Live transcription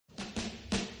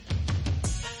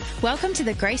Welcome to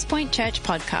the Grace Point Church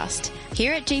podcast.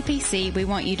 Here at GPC, we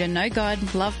want you to know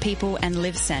God, love people, and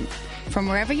live sent. From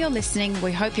wherever you're listening,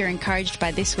 we hope you're encouraged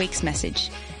by this week's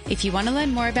message. If you want to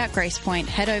learn more about Grace Point,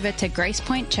 head over to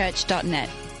gracepointchurch.net.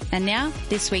 And now,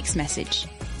 this week's message.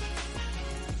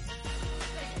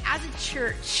 As a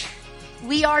church,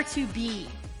 we are to be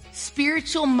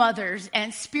spiritual mothers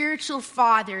and spiritual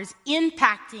fathers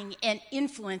impacting and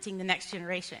influencing the next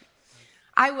generation.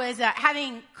 I was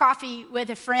having coffee with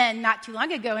a friend not too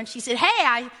long ago, and she said,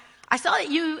 hey, I saw that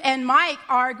you and Mike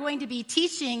are going to be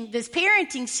teaching this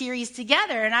parenting series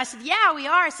together. And I said, yeah, we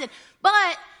are. I said,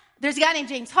 but there's a guy named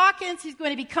James Hawkins who's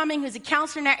going to be coming, who's a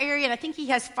counselor in our area, and I think he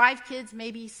has 5 kids,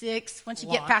 maybe 6. Once you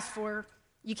get past 4,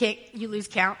 you lose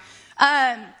count.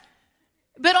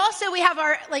 But also we have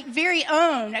our very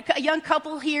own a young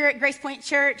couple here at Grace Point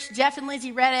Church, Jeff and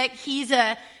Lizzie Reddick. He's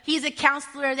a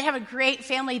counselor. They have a great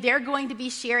family. They're going to be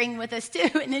sharing with us too.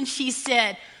 And then she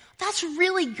said, that's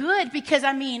really good because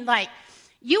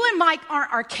you and Mike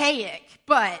aren't archaic,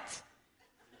 but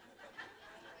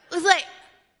it was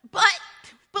but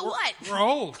what? We're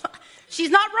old.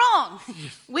 She's not wrong.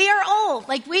 We are old.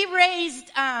 We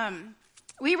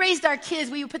raised our kids.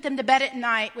 We would put them to bed at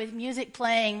night with music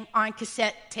playing on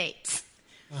cassette tapes.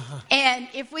 Uh-huh. And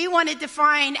if we wanted to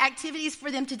find activities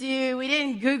for them to do, we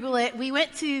didn't Google it. We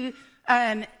went to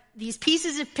these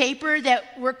pieces of paper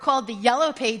that were called the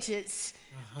yellow pages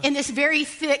in this very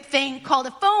thick thing called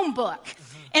a phone book.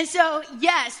 And so,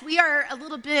 yes, we are a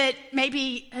little bit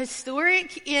maybe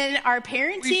historic in our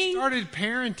parenting. We started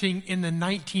parenting in the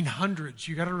 1900s.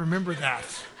 You got to remember that.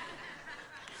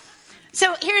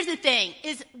 So here's the thing,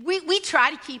 is we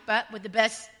try to keep up with the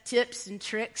best tips and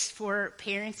tricks for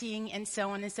parenting and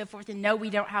so on and so forth. And no, we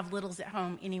don't have littles at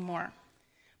home anymore.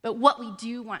 But what we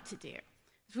do want to do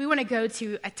is we want to go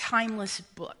to a timeless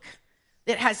book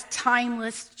that has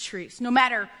timeless truths, no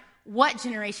matter what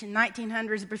generation,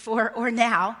 1900s before or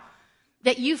now,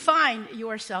 that you find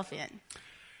yourself in.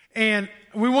 And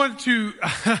we want to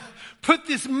put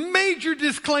this major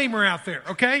disclaimer out there,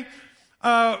 okay?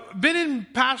 Been in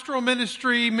pastoral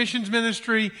ministry, missions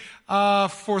ministry,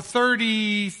 for 4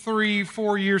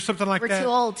 years, something like that. We're too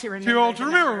old to remember. Too old to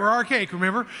remember. We're archaic,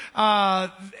 remember?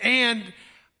 And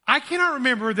I cannot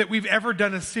remember that we've ever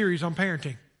done a series on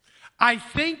parenting. I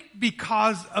think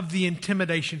because of the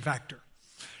intimidation factor.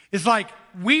 It's like,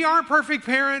 we aren't perfect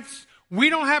parents.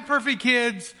 We don't have perfect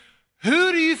kids.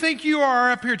 Who do you think you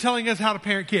are up here telling us how to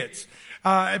parent kids?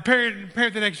 Parent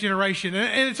the next generation.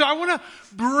 And so I want to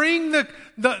bring the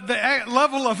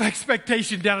level of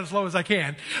expectation down as low as I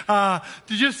can, to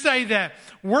just say that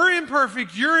we're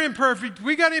imperfect, you're imperfect,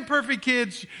 we got imperfect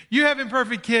kids, you have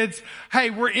imperfect kids. Hey,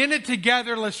 we're in it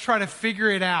together. Let's try to figure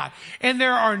it out. And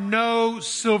there are no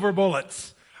silver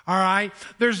bullets. All right.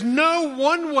 There's no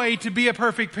one way to be a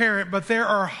perfect parent, but there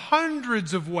are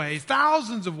hundreds of ways,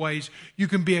 thousands of ways you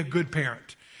can be a good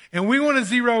parent. And we want to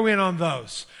zero in on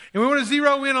those. And we want to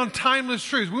zero in on timeless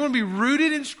truths. We want to be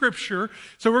rooted in Scripture,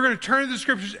 so we're going to turn to the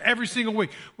Scriptures every single week.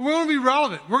 We want to be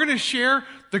relevant. We're going to share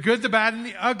the good, the bad, and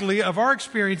the ugly of our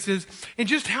experiences and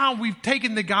just how we've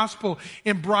taken the gospel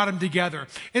and brought them together.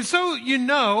 And so you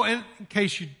know, and in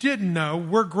case you didn't know,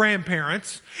 we're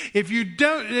grandparents. If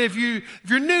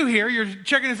you're new here, you're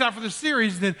checking us out for the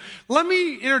series, then let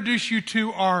me introduce you to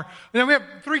we have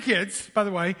 3 kids, by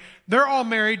the way. They're all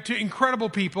married to incredible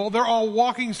people. They're all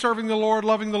walking, serving the Lord,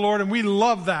 loving the Lord, and we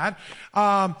love that.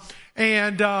 But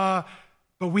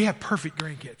we have perfect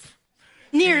grandkids.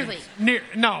 Nearly.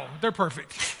 No, they're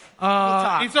perfect.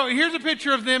 And so here's a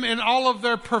picture of them in all of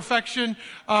their perfection.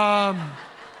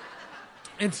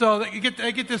 And so they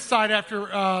get this side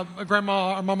after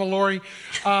Grandma or Mama Lori.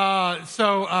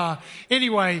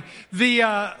 Anyway,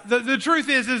 the truth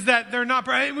is that they're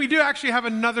not. We do actually have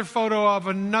another photo of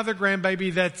another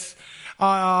grandbaby that's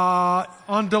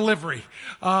on delivery.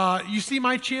 You see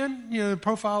my chin? The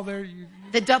profile there.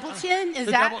 The double chin?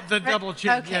 The double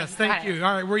chin. Okay, yes, thank you.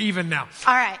 All right, we're even now.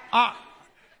 All right.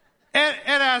 Ed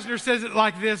Asner said it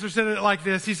like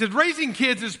this. He said, raising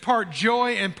kids is part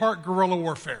joy and part guerrilla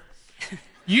warfare.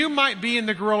 You might be in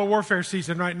the guerrilla warfare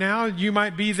season right now. You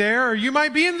might be there, or you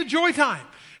might be in the joy time.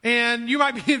 And you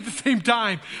might be at the same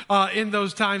time in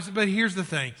those times. But here's the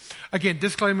thing. Again,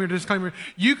 disclaimer.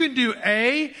 You can do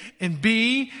A and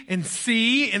B and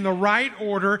C in the right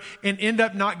order and end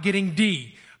up not getting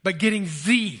D, but getting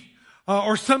Z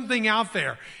or something out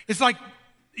there. It's like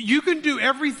you can do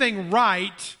everything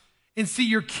right and see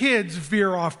your kids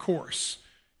veer off course.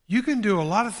 You can do a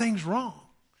lot of things wrong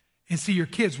and see your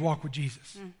kids walk with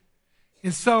Jesus.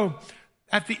 And so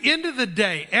At the end of the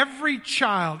day, every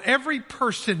child, every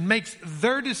person makes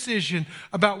their decision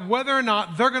about whether or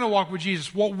not they're going to walk with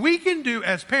Jesus. What we can do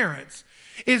as parents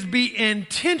is be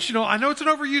intentional. I know it's an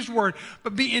overused word,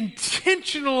 but be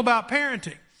intentional about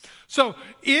parenting. So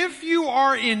if you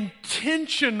are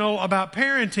intentional about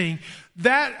parenting,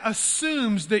 that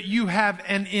assumes that you have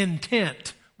an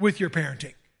intent with your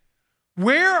parenting.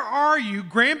 Where are you,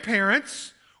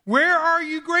 grandparents? Where are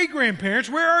you, great-grandparents?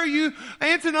 Where are you,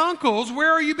 aunts and uncles?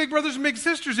 Where are you, big brothers and big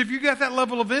sisters? If you got that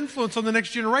level of influence on the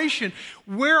next generation,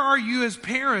 where are you as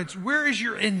parents? Where is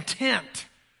your intent?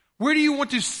 Where do you want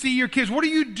to see your kids? What are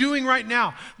you doing right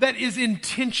now that is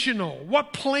intentional?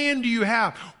 What plan do you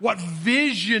have? What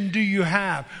vision do you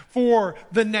have for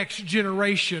the next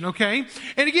generation, okay?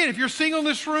 And again, if you're single in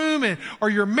this room or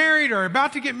you're married or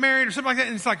about to get married or something like that,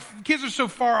 and it's like kids are so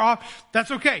far off, that's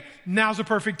okay. Now's the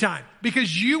perfect time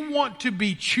because you want to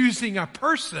be choosing a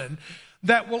person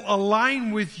that will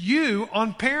align with you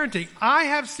on parenting. I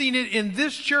have seen it in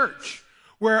this church,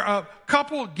 where a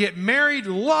couple get married,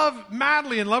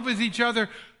 madly in love with each other,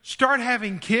 start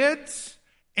having kids,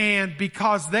 and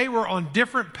because they were on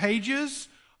different pages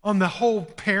on the whole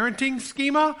parenting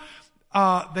schema,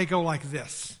 they go like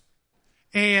this.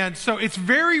 And so it's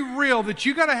very real that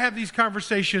you got to have these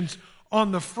conversations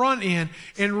on the front end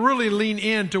and really lean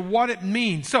into what it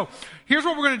means. So here's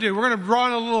what we're going to do. We're going to draw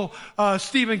in a little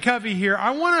Stephen Covey here. I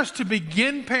want us to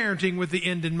begin parenting with the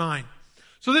end in mind.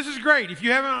 So this is great. If you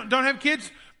don't have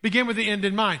kids, begin with the end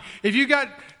in mind. If you got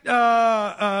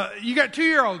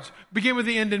 2-year-olds, begin with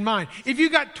the end in mind. If you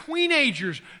got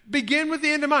teenagers, begin with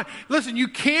the end in mind. Listen, you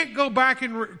can't go back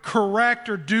and correct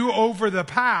or do over the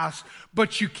past,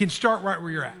 but you can start right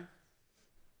where you're at.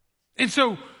 And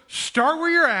so start where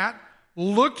you're at,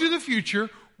 look to the future.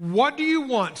 What do you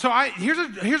want? So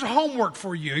here's a homework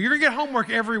for you. You're going to get homework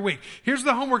every week. Here's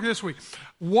the homework this week.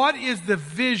 What is the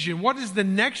vision? What is the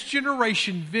next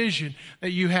generation vision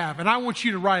that you have? And I want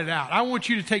you to write it out. I want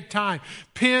you to take time,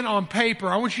 pen on paper.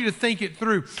 I want you to think it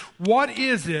through. What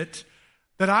is it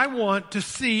that I want to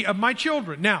see of my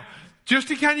children? Now, just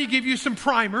to kind of give you some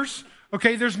primers,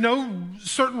 okay, there's no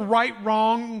certain right,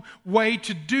 wrong way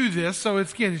to do this. So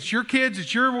it's your kids,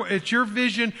 it's your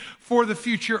vision for the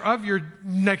future of your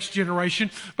next generation.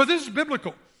 But this is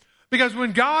biblical. Because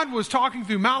when God was talking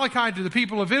through Malachi to the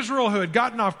people of Israel who had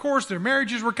gotten off course, their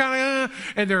marriages were kind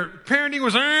of, and their parenting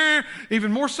was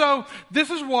even more so, this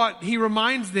is what he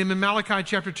reminds them in Malachi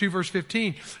chapter 2, verse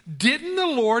 15. Didn't the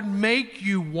Lord make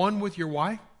you one with your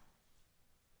wife?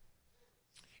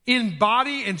 In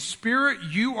body and spirit,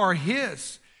 you are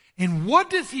his. And what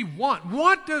does he want?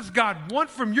 What does God want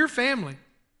from your family?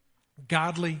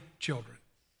 Godly children.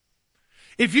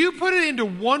 If you put it into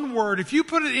one word, if you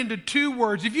put it into 2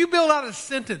 words, if you build out a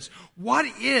sentence, what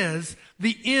is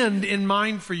the end in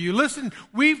mind for you? Listen,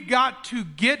 we've got to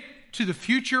get to the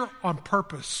future on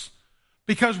purpose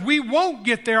because we won't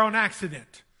get there on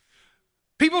accident.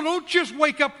 People don't just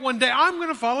wake up one day, I'm going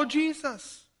to follow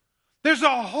Jesus. There's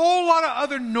a whole lot of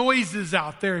other noises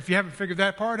out there if you haven't figured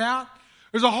that part out.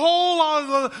 There's a whole lot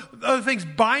of other things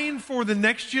vying for the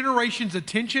next generation's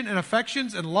attention and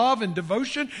affections and love and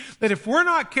devotion that if we're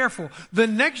not careful, the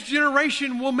next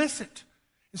generation will miss it.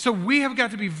 And so we have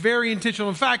got to be very intentional.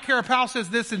 In fact, Kara Powell says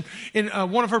this in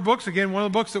one of her books, again, one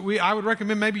of the books that I would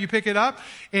recommend maybe you pick it up,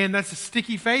 and that's A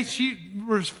Sticky Faith. She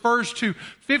refers to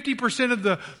 50% of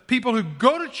the people who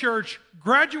go to church,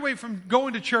 graduate from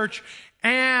going to church,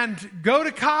 and go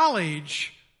to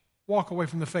college, walk away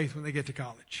from the faith when they get to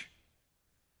college.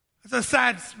 It's a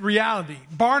sad reality.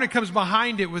 Barna comes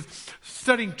behind it with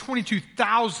studying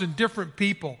 22,000 different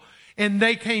people. And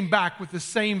they came back with the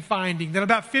same finding, that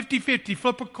about 50-50,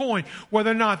 flip a coin, whether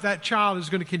or not that child is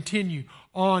going to continue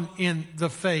on in the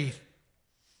faith.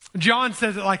 John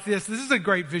says it like this. This is a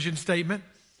great vision statement.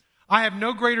 I have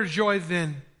no greater joy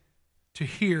than to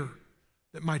hear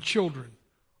that my children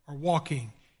are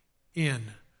walking in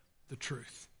the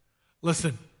truth.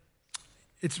 Listen.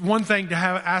 It's one thing to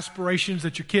have aspirations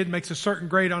that your kid makes a certain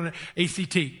grade on an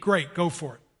ACT. Great, go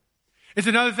for it. It's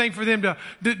another thing for them to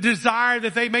desire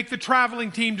that they make the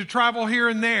traveling team to travel here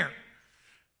and there.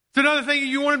 It's another thing that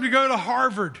you want them to go to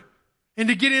Harvard and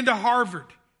to get into Harvard.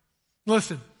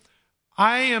 Listen,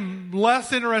 I am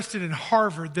less interested in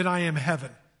Harvard than I am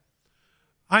heaven.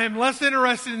 I am less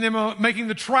interested in them making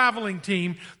the traveling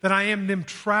team than I am them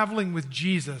traveling with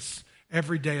Jesus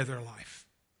every day of their life.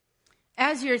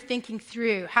 As you're thinking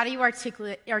through, how do you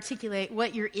articulate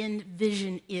what your end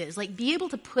vision is? Like, be able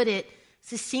to put it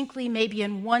succinctly, maybe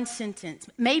in one sentence,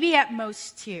 maybe at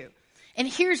most 2. And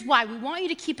here's why. We want you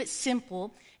to keep it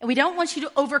simple, and we don't want you to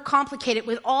overcomplicate it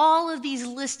with all of these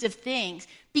lists of things,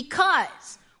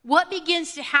 because what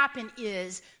begins to happen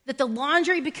is that the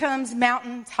laundry becomes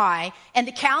mountain high and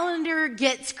the calendar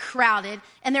gets crowded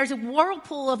and there's a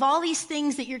whirlpool of all these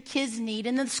things that your kids need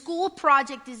and the school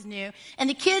project is new and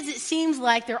the kids, it seems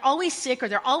like they're always sick or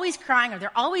they're always crying or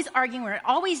they're always arguing or they're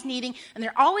always needing and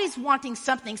they're always wanting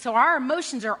something. So our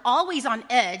emotions are always on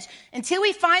edge until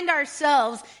we find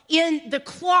ourselves in the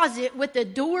closet with the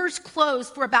doors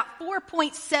closed for about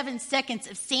 4.7 seconds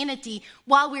of sanity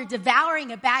while we're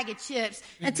devouring a bag of chips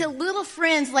until little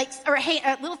friends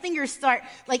little fingers start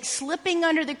like slipping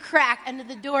under the crack under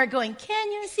the door going,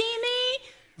 "Can you see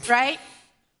me?" Right?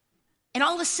 And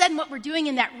all of a sudden what we're doing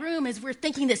in that room is we're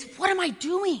thinking this, what am I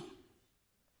doing?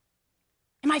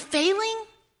 Am I failing?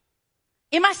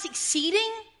 Am I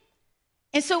succeeding?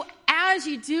 And so as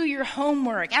you do your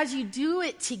homework, as you do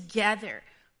it together,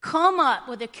 come up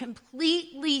with a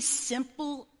completely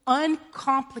simple,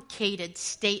 uncomplicated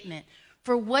statement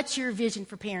for what your vision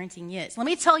for parenting is. Let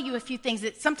me tell you a few things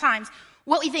that sometimes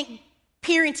what we think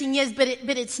parenting is, but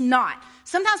it's not.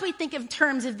 Sometimes we think in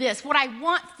terms of this, what I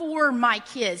want for my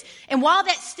kids. And while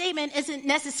that statement isn't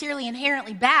necessarily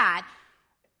inherently bad,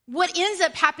 what ends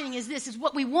up happening is this, is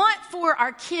what we want for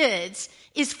our kids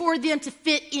is for them to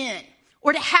fit in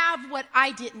or to have what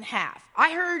I didn't have.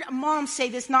 I heard a mom say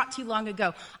this not too long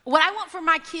ago. What I want for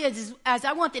my kids is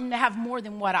I want them to have more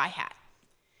than what I had.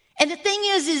 And the thing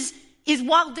is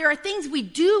while there are things we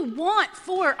do want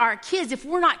for our kids, if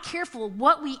we're not careful,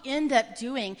 what we end up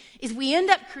doing is we end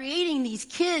up creating these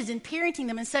kids and parenting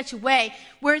them in such a way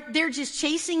where they're just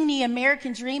chasing the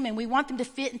American dream and we want them to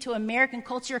fit into American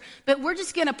culture, but we're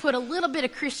just going to put a little bit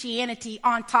of Christianity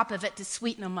on top of it to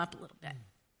sweeten them up a little bit.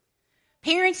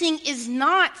 Parenting is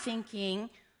not thinking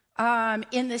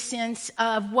in the sense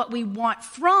of what we want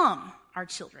from our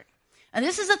children. And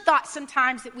this is a thought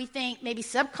sometimes that we think maybe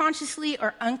subconsciously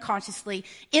or unconsciously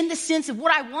in the sense of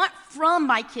what I want from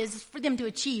my kids is for them to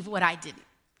achieve what I didn't.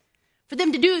 For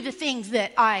them to do the things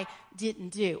that I didn't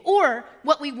do. Or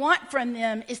what we want from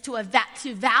them is to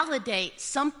validate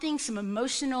something, some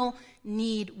emotional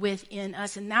need within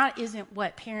us. And that isn't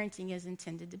what parenting is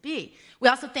intended to be. We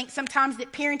also think sometimes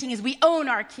that parenting is we own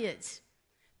our kids.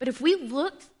 But if we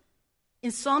look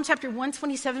in Psalm chapter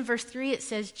 127 verse 3, it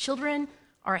says, "Children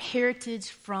are a heritage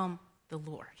from the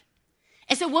Lord."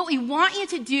 And so what we want you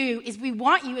to do is we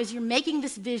want you, as you're making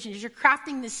this vision, as you're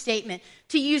crafting this statement,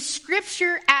 to use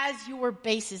Scripture as your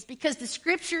basis, because the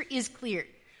Scripture is clear.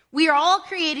 We are all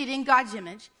created in God's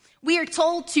image. We are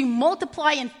told to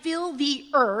multiply and fill the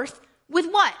earth with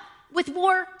what? With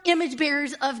more image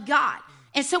bearers of God.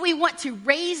 And so we want to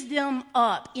raise them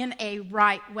up in a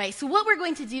right way. So what we're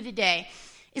going to do today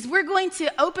is we're going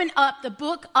to open up the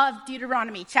book of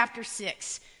Deuteronomy, chapter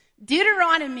 6.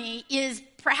 Deuteronomy is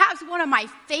perhaps one of my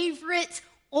favorite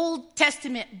Old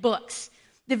Testament books.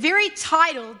 The very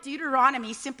title,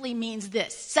 Deuteronomy, simply means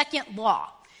this, second law.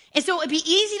 And so it would be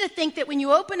easy to think that when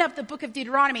you open up the book of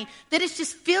Deuteronomy, that it's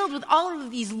just filled with all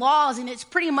of these laws and it's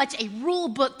pretty much a rule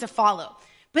book to follow.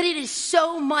 But it is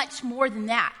so much more than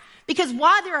that. Because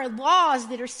while there are laws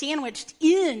that are sandwiched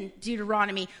in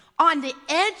Deuteronomy, on the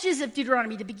edges of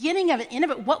Deuteronomy, the beginning of it, end of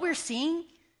it, what we're seeing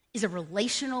is a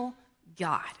relational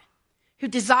God who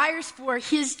desires for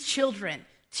his children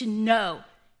to know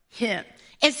him.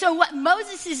 And so what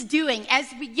Moses is doing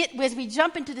as we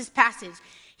jump into this passage,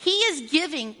 he is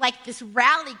giving like this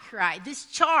rally cry, this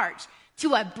charge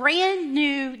to a brand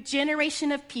new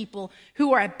generation of people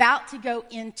who are about to go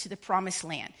into the promised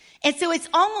land. And so it's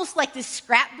almost like this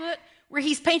scrapbook where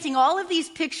he's painting all of these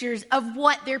pictures of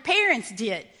what their parents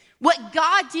did. What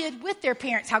God did with their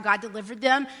parents, how God delivered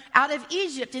them out of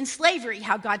Egypt in slavery,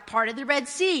 how God parted the Red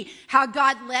Sea, how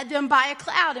God led them by a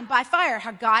cloud and by fire, how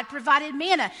God provided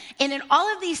manna. And in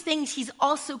all of these things, he's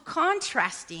also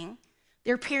contrasting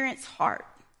their parents' heart,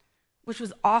 which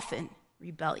was often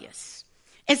rebellious.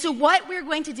 And so what we're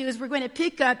going to do is we're going to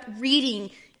pick up reading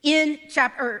in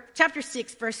chapter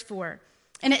 6, verse 4.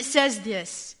 And it says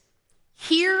this,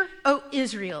 "Hear, O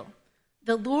Israel,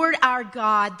 the Lord our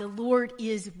God, the Lord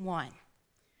is one.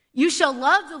 You shall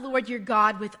love the Lord your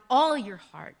God with all your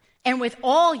heart and with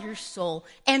all your soul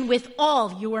and with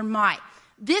all your might."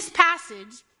 This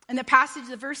passage and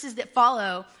the verses that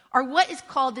follow are what is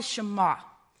called the Shema.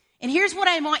 And here's what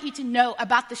I want you to know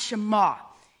about the Shema,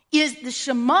 is the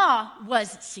Shema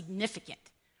was significant.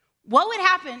 What would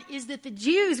happen is that the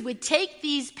Jews would take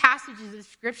these passages of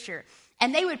Scripture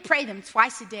and they would pray them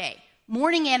twice a day,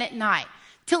 morning and at night.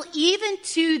 Till even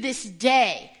to this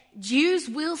day, Jews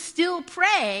will still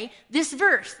pray this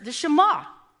verse, the Shema.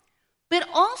 But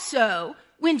also,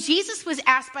 when Jesus was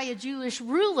asked by a Jewish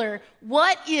ruler,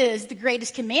 what is the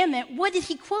greatest commandment, what did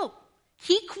he quote?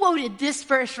 He quoted this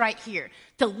verse right here,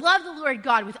 to love the Lord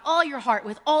God with all your heart,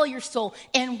 with all your soul,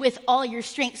 and with all your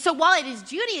strength. So while it is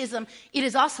Judaism, it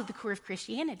is also the core of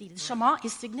Christianity. The Shema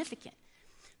is significant.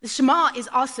 The Shema is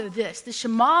also this. The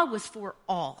Shema was for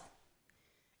all.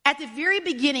 At the very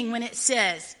beginning when it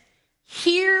says,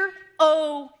 "Hear,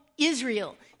 O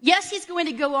Israel." Yes, he's going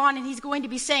to go on and he's going to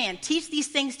be saying, teach these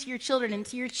things to your children and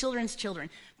to your children's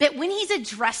children. But when he's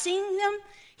addressing them,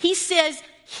 he says,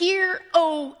 "Hear,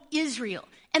 O Israel."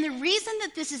 And the reason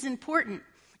that this is important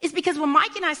is because when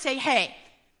Mike and I say, hey,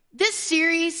 this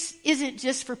series isn't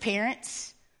just for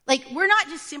parents. Like, we're not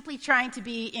just simply trying to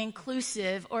be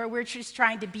inclusive or we're just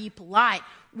trying to be polite.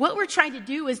 What we're trying to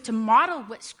do is to model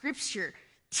what Scripture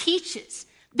teaches,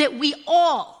 that we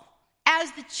all,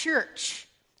 as the church,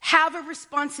 have a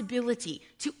responsibility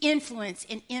to influence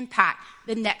and impact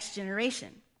the next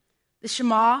generation. The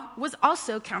Shema was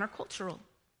also countercultural.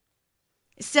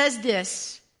 It says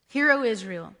this, "Hear, O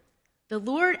Israel, the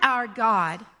Lord our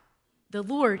God, the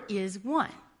Lord is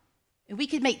one." And we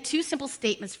could make two simple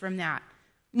statements from that.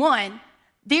 One,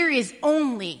 there is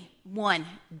only one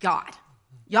God.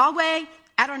 Yahweh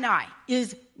Adonai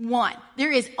is one.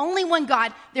 There is only one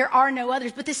God. There are no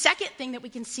others. But the second thing that we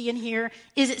can see in here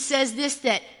is it says this,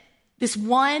 that this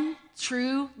one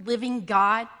true living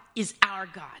God is our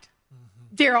God.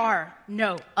 There are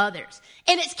no others.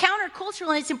 And it's countercultural,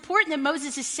 and it's important that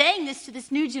Moses is saying this to this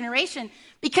new generation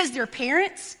because their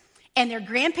parents and their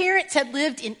grandparents had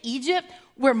lived in Egypt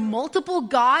where multiple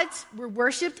gods were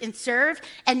worshipped and served,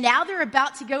 and now they're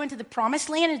about to go into the promised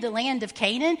land, the land of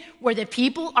Canaan, where the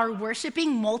people are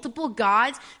worshiping multiple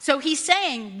gods. So he's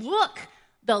saying, look,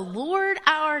 the Lord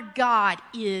our God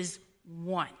is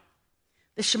one.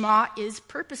 The Shema is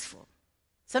purposeful.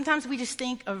 Sometimes we just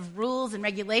think of rules and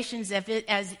regulations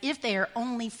as if they are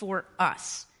only for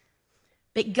us.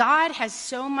 But God has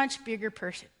so much bigger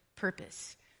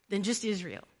purpose than just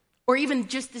Israel, or even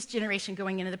just this generation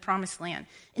going into the promised land.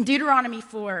 In Deuteronomy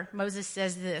 4, Moses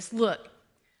says this, "Look,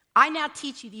 I now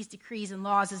teach you these decrees and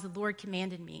laws as the Lord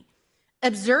commanded me.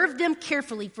 Observe them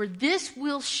carefully, for this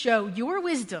will show your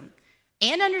wisdom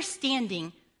and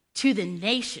understanding to the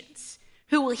nations,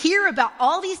 who will hear about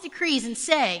all these decrees and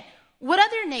say, 'What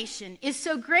other nation is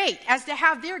so great as to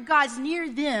have their gods near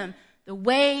them the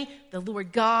way the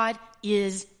Lord God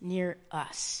is near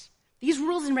us?'" These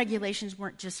rules and regulations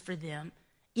weren't just for them.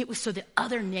 It was so that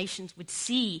other nations would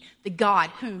see the God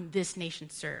whom this nation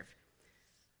served.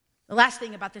 The last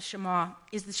thing about the Shema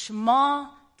is the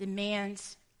Shema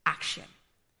demands action.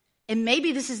 And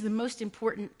maybe this is the most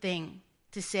important thing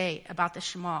to say about the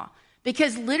Shema.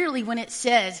 Because literally when it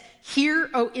says, "Hear,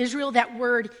 O Israel," that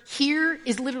word "hear"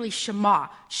 is literally Shema.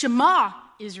 Shema,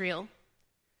 Israel.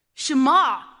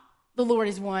 Shema, the Lord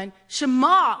is one.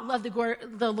 Shema, love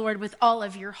the Lord with all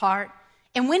of your heart.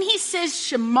 And when he says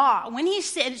Shema, when he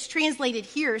said it's translated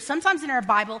here, sometimes in our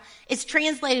Bible it's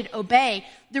translated obey.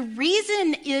 The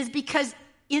reason is because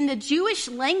in the Jewish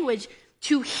language,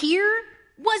 to hear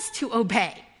was to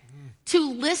obey. To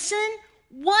listen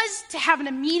was to have an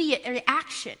immediate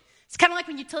reaction. It's kind of like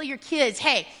when you tell your kids,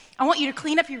 "Hey, I want you to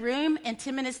clean up your room," and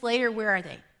 10 minutes later, where are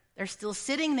they? They're still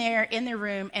sitting there in their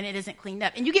room and it isn't cleaned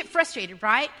up. And you get frustrated,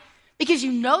 right? Because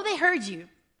you know they heard you,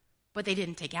 but they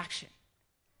didn't take action.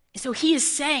 So he is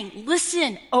saying,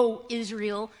 listen, O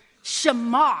Israel,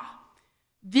 Shema.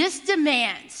 This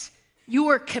demands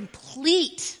your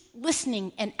complete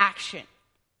listening and action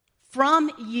from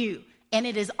you. And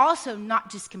it is also not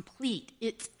just complete,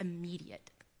 it's immediate.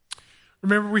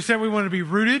 Remember, we said we want to be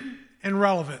rooted and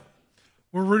relevant.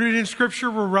 We're rooted in Scripture.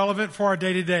 We're relevant for our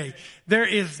day-to-day. There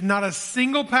is not a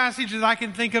single passage that I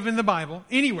can think of in the Bible,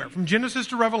 anywhere, from Genesis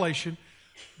to Revelation,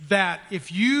 that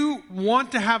if you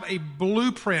want to have a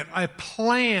blueprint, a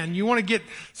plan, you want to get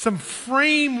some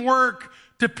framework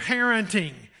to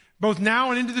parenting, both now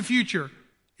and into the future,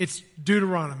 it's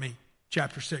Deuteronomy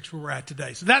chapter 6, where we're at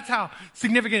today. So that's how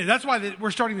significant it is. That's why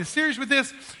we're starting this series with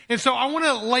this. And so I want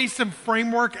to lay some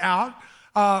framework out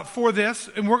for this,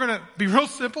 and we're going to be real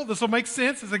simple. This will make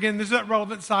sense. As again, this is that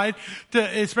relevant side,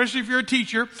 especially if you're a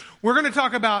teacher. We're going to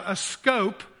talk about a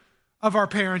scope of our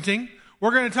parenting.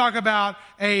 We're going to talk about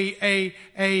a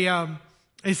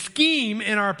scheme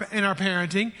in our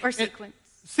parenting. Or sequence.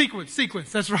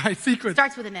 Sequence. That's right. Sequence.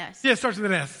 Starts with an S. Yeah, it starts with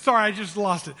an S. Sorry, I just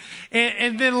lost it.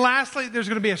 And then lastly, there's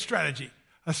going to be a strategy,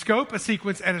 a scope, a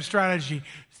sequence, and a strategy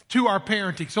to our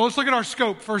parenting. So let's look at our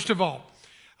scope first of all.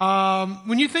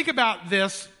 When you think about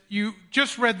this, you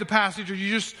just read the passage, or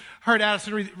you just heard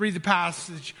Addison read the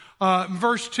passage,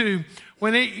 verse 2,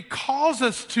 when it calls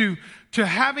us to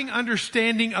having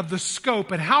understanding of the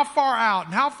scope and how far out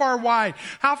and how far wide,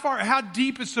 how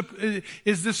deep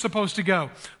is this supposed to go?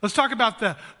 Let's talk about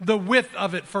the width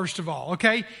of it first of all,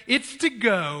 okay? It's to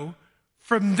go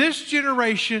from this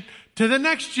generation to the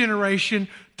next generation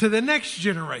to the next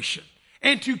generation,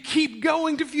 and to keep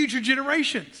going to future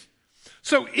generations.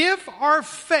 So if our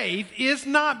faith is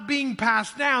not being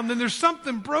passed down, then there's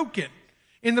something broken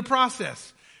in the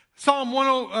process. Psalm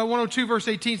 102 verse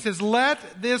 18 says,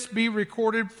 "Let this be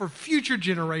recorded for future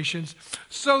generations,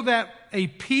 so that a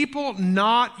people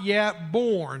not yet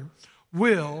born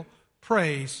will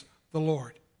praise the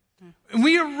Lord." And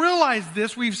we realize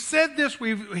this, we've said this,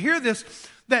 we hear this,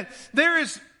 that there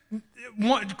is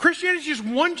Christianity is just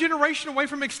one generation away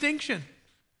from extinction.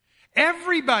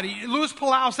 Everybody, Louis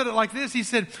Palau said it like this. He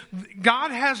said,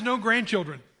 God has no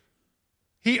grandchildren.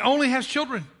 He only has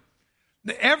children.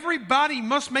 Everybody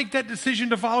must make that decision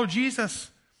to follow Jesus.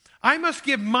 I must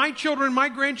give my children, my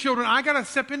grandchildren, I got to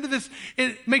step into this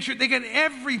and make sure they get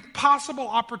every possible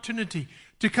opportunity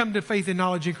to come to faith and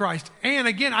knowledge in Christ. And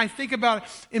again, I think about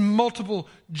it in multiple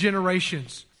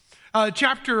generations.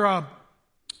 Chapter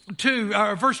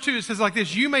 2, verse 2, it says like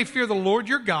this: "You may fear the Lord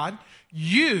your God,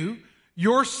 you,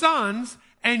 your sons,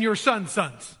 and your sons'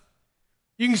 sons."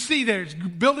 You can see there, it's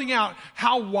building out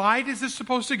how wide is this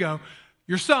supposed to go.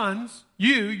 Your sons,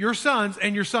 you, your sons,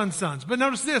 and your sons' sons. But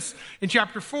notice this in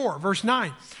chapter 4, verse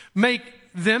 9. "Make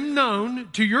them known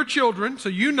to your children," so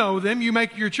you know them, you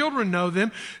make your children know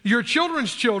them, "your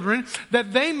children's children,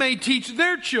 that they may teach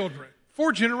their children."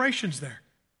 4 generations there.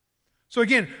 So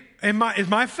again, is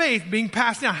my faith being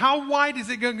passed down? How wide is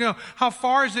it going to go? How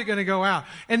far is it going to go out?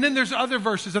 And then there's other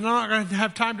verses, and I'm not going to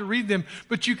have time to read them,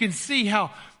 but you can see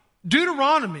how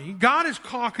Deuteronomy, God is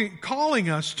calling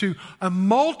us to a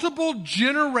multiple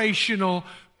generational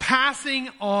passing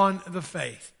on the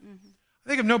faith. Mm-hmm. I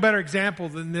think of no better example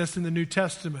than this in the New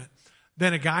Testament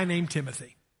than a guy named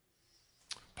Timothy.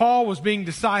 Paul was being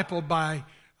discipled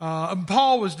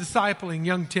Paul was discipling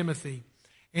young Timothy.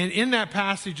 And in that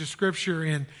passage of scripture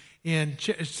in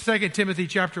 2 Timothy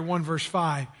chapter 1 verse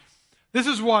 5, this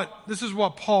is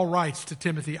what Paul writes to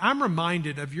Timothy. "I'm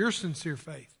reminded of your sincere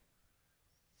faith,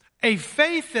 a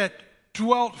faith that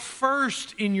dwelt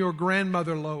first in your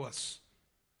grandmother Lois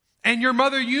and your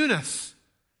mother Eunice,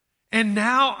 and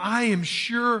now I am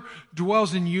sure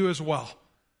dwells in you as well."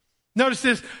 Notice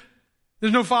this,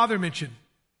 there's no father mentioned.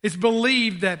 It's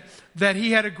believed that he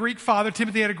had a Greek father.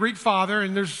 Timothy had a Greek father,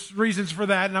 and there's reasons for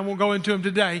that, and I won't go into them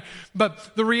today.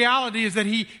 But the reality is that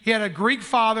he had a Greek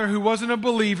father who wasn't a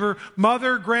believer.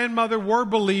 Mother, grandmother were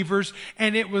believers,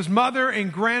 and it was mother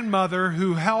and grandmother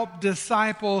who helped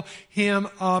disciple him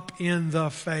up in the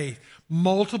faith.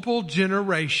 Multiple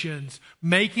generations,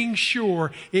 making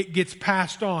sure it gets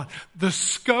passed on. The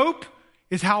scope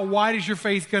is how wide is your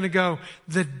faith going to go?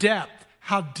 The depth,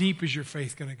 how deep is your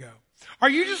faith going to go? Are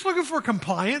you just looking for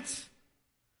compliance?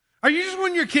 Are you just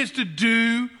wanting your kids to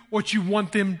do what you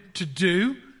want them to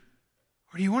do?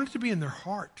 Or do you want it to be in their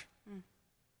heart? Do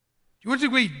you want it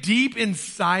to be deep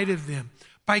inside of them?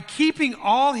 By keeping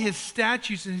all his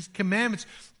statutes and his commandments,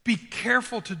 be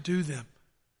careful to do them.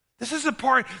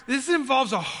 This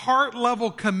involves a heart level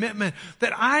commitment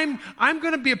that I'm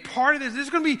going to be a part of this. This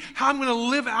is going to be how I'm going to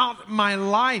live out my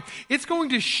life. It's going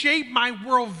to shape my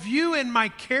worldview and my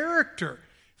character.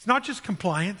 It's not just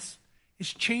compliance.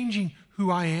 It's changing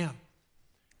who I am.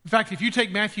 In fact, if you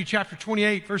take Matthew chapter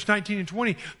 28, verse 19 and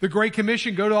 20, the Great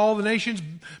Commission, go to all the nations,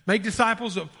 make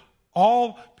disciples of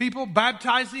all people,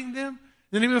 baptizing them in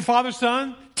the name of the Father,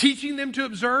 Son, teaching them to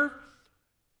observe.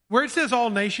 Where it says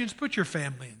all nations, put your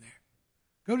family in there.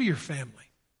 Go to your family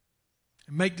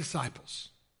and make disciples.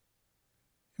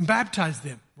 And baptize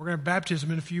them. We're going to baptize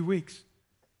them in a few weeks.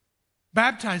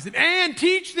 Baptize them and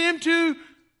teach them to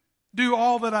do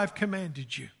all that I've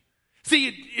commanded you. See,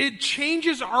 it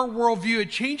changes our worldview.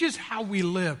 It changes how we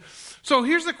live. So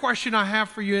here's the question I have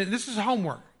for you, and this is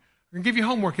homework. I'm going to give you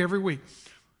homework every week.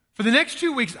 For the next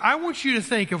 2 weeks, I want you to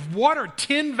think of what are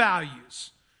 10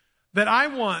 values that I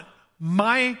want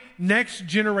my next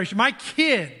generation, my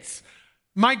kids,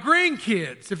 my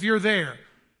grandkids, if you're there.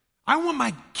 I want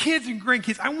my kids and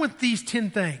grandkids, I want these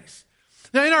 10 things.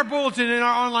 Now, in our bulletin, in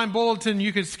our online bulletin,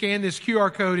 you can scan this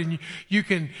QR code and you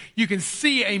can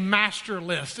see a master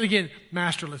list. Again,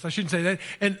 master list. I shouldn't say that.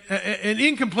 An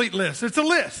incomplete list. It's a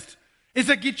list. It's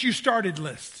a get you started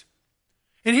list.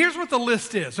 And here's what the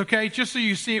list is, okay? Just so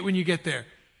you see it when you get there.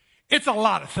 It's a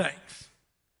lot of things.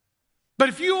 But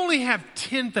if you only have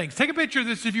 10 things, take a picture of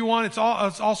this if you want. It's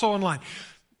also online.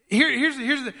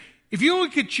 if you only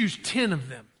could choose 10 of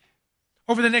them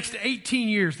over the next 18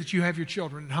 years that you have your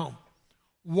children at home,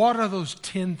 what are those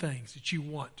 10 things that you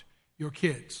want your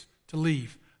kids to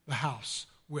leave the house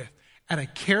with? At a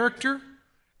character,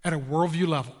 at a worldview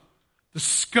level. The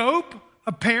scope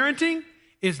of parenting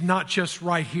is not just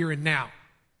right here and now.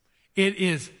 It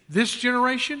is this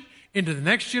generation, into the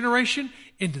next generation,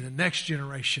 into the next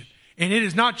generation. And it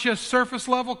is not just surface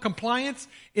level compliance,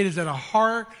 it is at a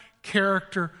heart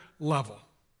character level.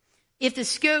 If the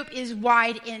scope is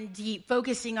wide and deep,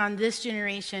 focusing on this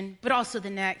generation, but also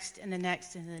the next and the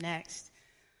next and the next,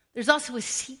 there's also a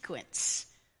sequence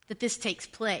that this takes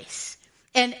place.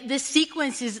 And this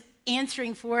sequence is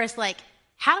answering for us like,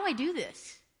 how do I do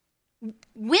this?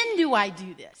 When do I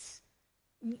do this?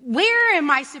 Where am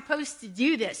I supposed to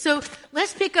do this? So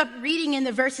let's pick up reading in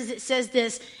the verses. It says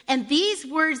this, and these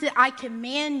words that I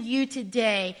command you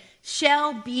today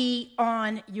shall be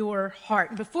on your heart.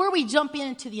 And before we jump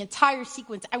into the entire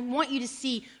sequence, I want you to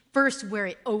see first where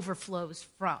it overflows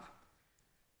from.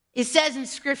 It says in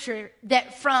Scripture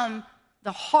that from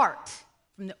the heart,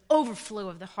 from the overflow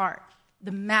of the heart,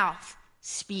 the mouth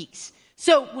speaks.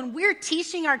 So when we're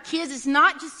teaching our kids, it's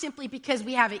not just simply because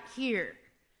we have it here,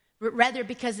 but rather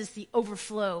because it's the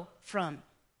overflow from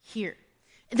here.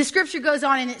 And the Scripture goes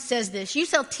on and it says this, you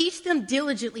shall teach them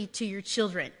diligently to your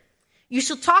children. You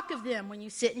shall talk of them when you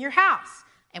sit in your house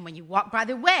and when you walk by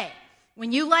the way,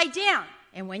 when you lie down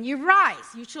and when you rise.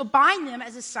 You shall bind them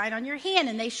as a sign on your hand,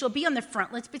 and they shall be on the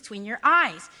frontlets between your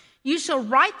eyes. You shall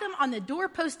write them on the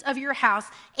doorpost of your house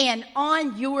and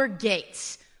on your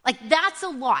gates. Like, that's a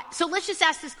lot. So let's just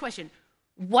ask this question.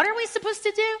 What are we supposed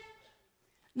to do?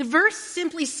 The verse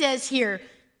simply says here,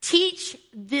 teach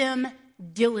them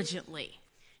diligently.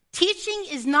 Teaching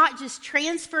is not just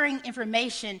transferring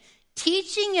information.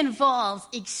 Teaching involves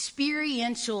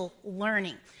experiential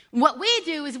learning. What we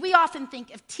do is we often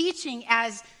think of teaching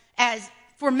as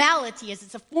formality, as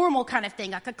it's a formal kind of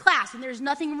thing, like a class, and there's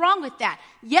nothing wrong with that.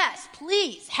 Yes,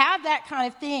 please have that kind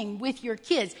of thing with your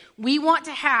kids. We want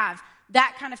to have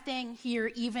that kind of thing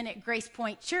here, even at Grace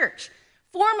Point Church.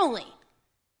 Formally,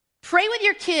 pray with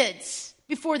your kids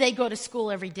before they go to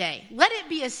school every day. Let it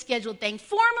be a scheduled thing.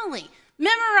 Formally,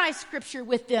 memorize Scripture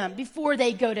with them before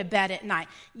they go to bed at night.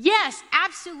 Yes,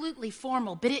 absolutely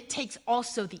formal, but it takes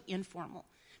also the informal.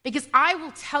 Because I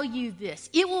will tell you this,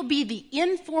 it will be the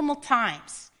informal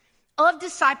times of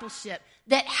discipleship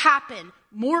that happen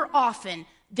more often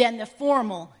than the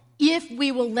formal if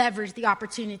we will leverage the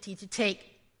opportunity to take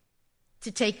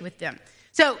with them.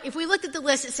 So if we looked at the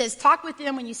list, it says talk with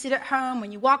them when you sit at home,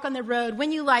 when you walk on the road,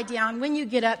 when you lie down, when you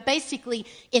get up. Basically,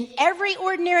 in every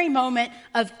ordinary moment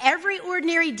of every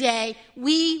ordinary day,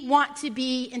 we want to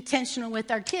be intentional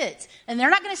with our kids. And they're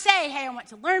not going to say, hey, I want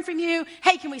to learn from you.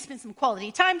 Hey, can we spend some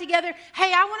quality time together?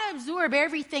 Hey, I want to absorb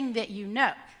everything that you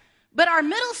know. But our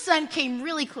middle son came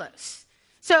really close.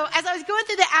 So as I was going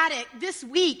through the attic this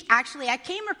week, actually, I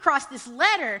came across this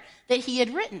letter that he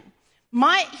had written.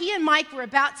 He and Mike were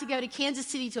about to go to Kansas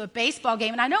City to a baseball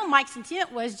game, and I know Mike's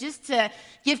intent was just to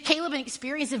give Caleb an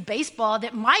experience of baseball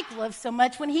that Mike loved so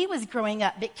much when he was growing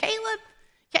up. But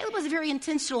Caleb was very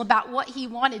intentional about what he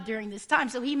wanted during this time,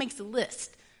 so he makes a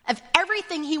list of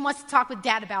everything he wants to talk with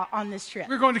Dad about on this trip.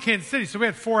 We were going to Kansas City, so we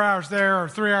had 4 hours there, or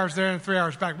 3 hours there, and 3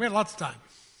 hours back. We had lots of time.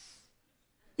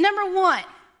 Number 1,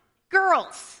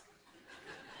 girls.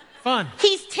 Fun.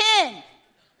 He's 10.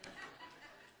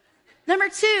 Number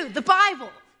 2, the Bible,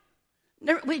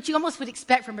 which you almost would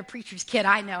expect from a preacher's kid.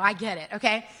 I know, I get it,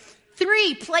 okay?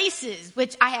 3, places,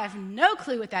 which I have no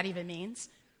clue what that even means.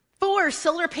 4,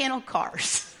 solar panel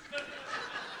cars.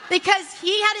 Because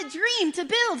he had a dream to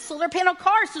build solar panel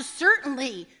cars, so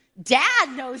certainly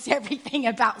Dad knows everything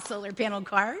about solar panel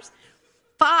cars.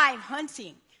 5,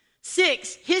 hunting.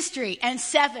 6, history. And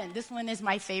 7, this one is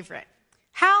my favorite,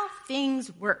 how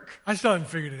things work. I still haven't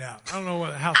figured it out. I don't know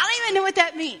how. I don't even know what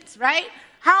that means, right?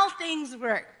 How things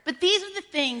work. But these are the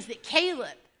things that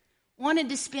Caleb wanted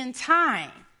to spend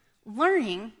time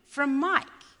learning from Mike.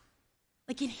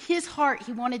 Like in his heart,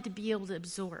 he wanted to be able to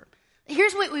absorb.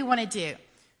 Here's what we want to do.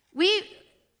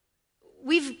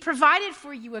 We've provided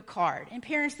for you a card. And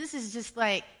parents, this is just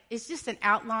like, it's just an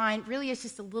outline. Really, it's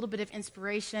just a little bit of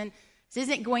inspiration. This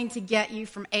isn't going to get you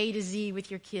from A to Z with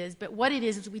your kids, but what it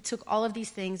is we took all of these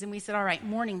things and we said, all right,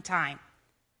 morning time,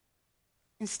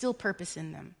 instill purpose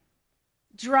in them.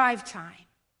 Drive time,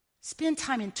 spend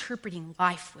time interpreting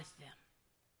life with them.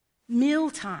 Meal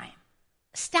time,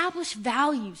 establish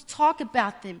values, talk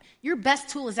about them. Your best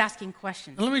tool is asking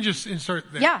questions. Let me just insert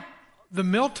that. Yeah. The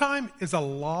mealtime is a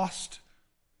lost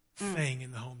thing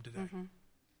in the home today. Mm-hmm.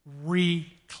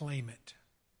 Reclaim it.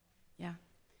 Yeah.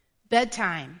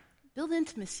 Bedtime. Build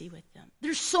intimacy with them.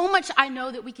 There's so much I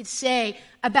know that we could say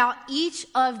about each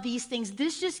of these things.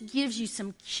 This just gives you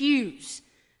some cues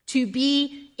to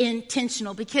be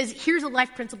intentional, because here's a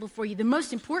life principle for you. The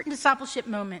most important discipleship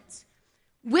moments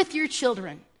with your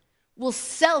children will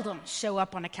seldom show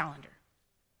up on a calendar.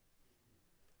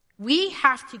 We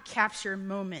have to capture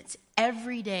moments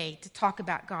every day to talk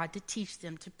about God, to teach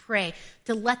them, to pray,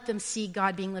 to let them see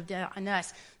God being lived out in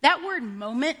us. That word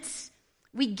moments,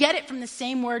 we get it from the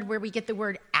same word where we get the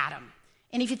word atom.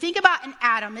 And if you think about an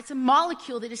atom, it's a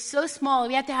molecule that is so small,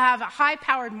 we have to have a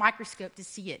high-powered microscope to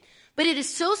see it. But it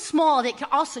is so small that it can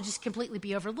also just completely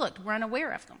be overlooked. We're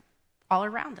unaware of them all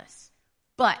around us.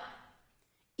 But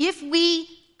if we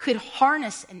could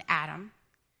harness an atom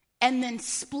and then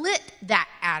split that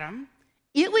atom,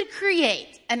 it would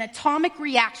create an atomic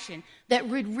reaction that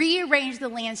would rearrange the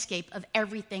landscape of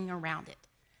everything around it.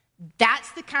 That's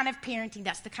the kind of parenting,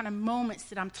 that's the kind of moments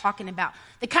that I'm talking about.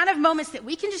 The kind of moments that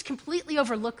we can just completely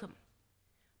overlook them.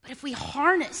 But if we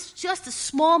harness just a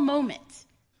small moment,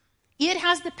 it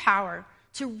has the power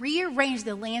to rearrange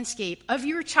the landscape of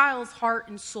your child's heart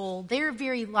and soul, their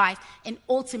very life, and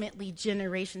ultimately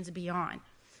generations beyond.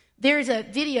 There's a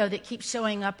video that keeps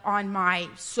showing up on my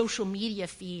social media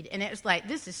feed, and it was like,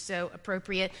 this is so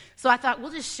appropriate. So I thought,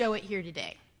 we'll just show it here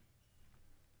today.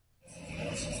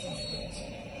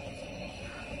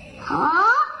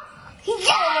 Huh?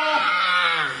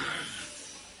 Yeah!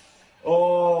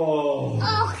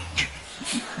 Oh.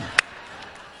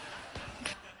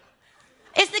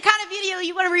 It's the kind of video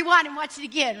you want to rewind and watch it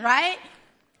again, right?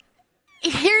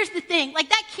 Here's the thing. Like,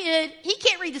 that kid, he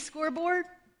can't read the scoreboard.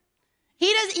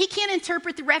 He can't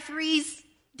interpret the referees,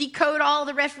 decode all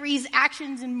the referees'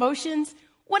 actions and motions.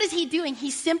 What is he doing?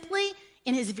 He's simply,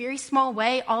 in his very small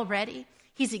way already,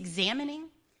 he's examining,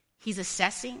 he's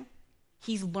assessing,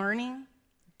 he's learning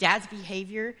dad's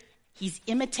behavior, he's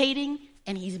imitating,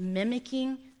 and he's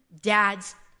mimicking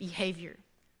dad's behavior.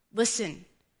 Listen,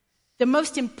 the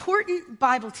most important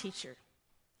Bible teacher,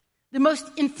 the most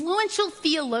influential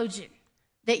theologian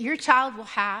that your child will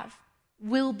have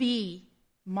will be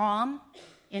mom,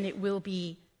 and it will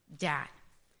be dad.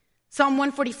 Psalm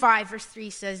 145, verse 3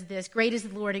 says this: "Great is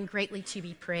the Lord and greatly to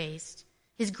be praised.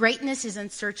 His greatness is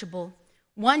unsearchable.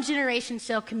 One generation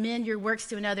shall commend your works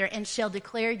to another and shall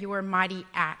declare your mighty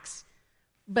acts."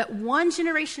 But one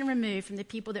generation removed from the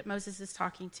people that Moses is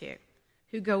talking to,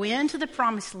 who go into the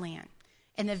promised land,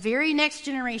 and the very next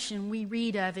generation we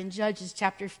read of in Judges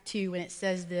chapter 2, when it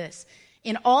says this: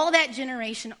 "In all that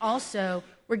generation also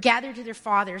were gathered to their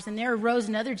fathers, and there arose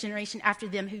another generation after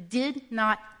them who did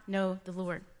not know the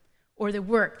Lord, or the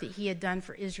work that he had done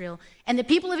for Israel. And the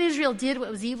people of Israel did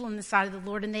what was evil in the sight of the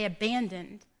Lord, and they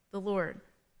abandoned the Lord,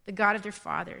 the God of their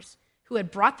fathers, who had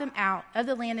brought them out of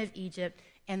the land of Egypt,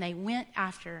 and they went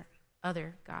after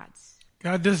other gods."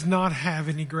 God does not have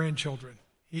any grandchildren.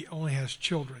 He only has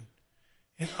children.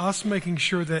 And us making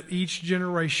sure that each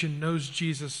generation knows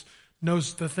Jesus,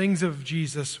 knows the things of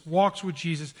Jesus, walks with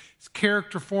Jesus, his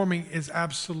character forming is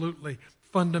absolutely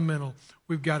fundamental.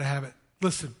 We've got to have it.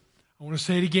 Listen, I want to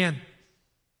say it again.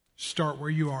 Start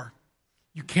where you are.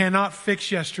 You cannot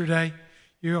fix yesterday.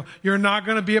 You're not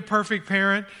going to be a perfect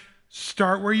parent.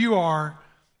 Start where you are.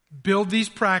 Build these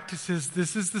practices.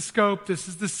 This is the scope. This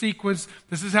is the sequence.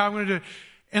 This is how I'm going to do it.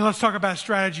 And let's talk about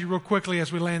strategy real quickly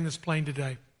as we land this plane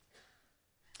today.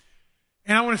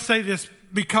 And I want to say this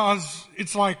because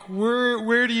it's like,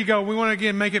 where do you go? We want to,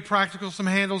 again, make it practical, some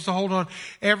handles to hold on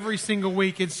every single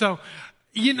week. And so,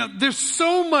 there's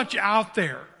so much out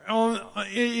there.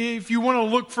 If you want to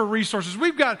look for resources,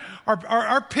 we've got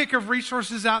our pick of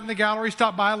resources out in the gallery.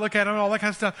 Stop by, look at them, all that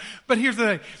kind of stuff. But here's the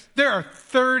thing. There are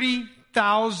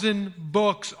 30,000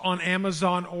 books on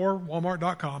Amazon or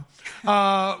Walmart.com,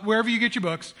 wherever you get your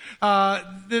books, that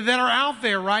are out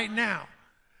there right now,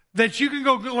 that you can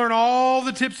go learn all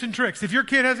the tips and tricks. If your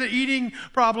kid has an eating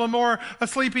problem or a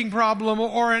sleeping problem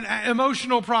or an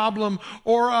emotional problem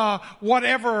or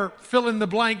whatever, fill in the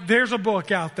blank, there's a book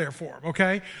out there for them,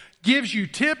 okay? Gives you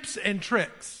tips and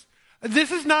tricks.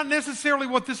 This is not necessarily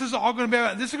what this is all going to be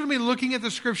about. This is going to be looking at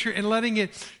the scripture and letting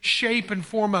it shape and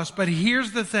form us. But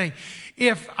here's the thing.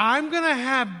 If I'm going to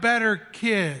have better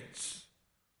kids,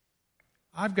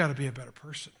 I've got to be a better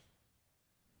person.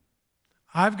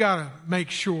 I've got to make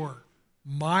sure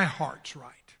my heart's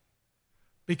right.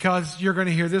 Because you're going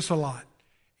to hear this a lot.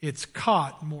 It's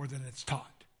caught more than it's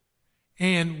taught.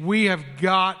 And we have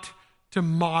got to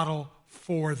model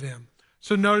for them.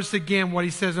 So notice again what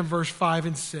he says in verse 5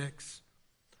 and 6.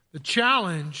 The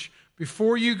challenge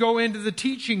before you go into the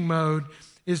teaching mode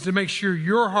is to make sure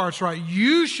your heart's right.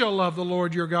 You shall love the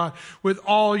Lord your God with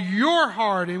all your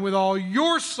heart and with all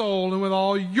your soul and with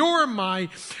all your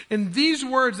might. And these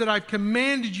words that I've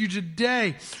commanded you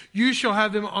today, you shall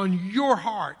have them on your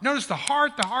heart. Notice the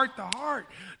heart, the heart, the heart.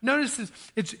 Notice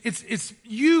this, it's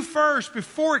you first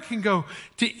before it can go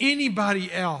to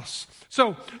anybody else.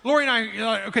 So, Lori and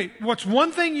I, okay, what's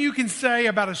one thing you can say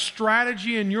about a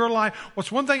strategy in your life?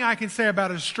 What's one thing I can say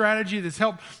about a strategy that's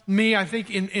helped me, I think,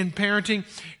 in parenting?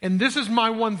 And this is my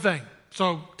one thing.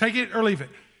 So, take it or leave it.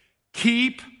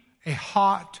 Keep a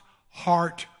hot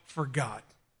heart for God.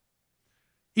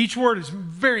 Each word is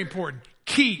very important.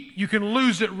 Keep. You can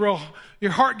lose it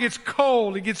your heart gets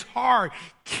cold. It gets hard.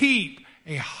 Keep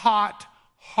a hot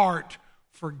heart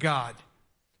for God.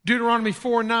 Deuteronomy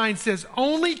 4:9 says,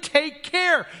 only take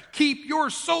care, keep your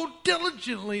soul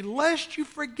diligently, lest you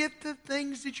forget the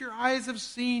things that your eyes have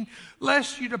seen,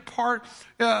 lest you depart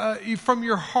from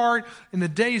your heart in the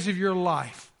days of your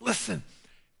life. Listen,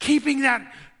 keeping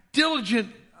that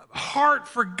diligent heart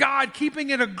for God, keeping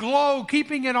it aglow,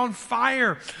 keeping it on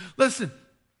fire. Listen,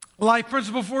 life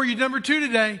principle for you, number 2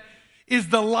 today, is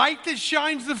the light that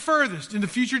shines the furthest in the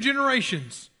future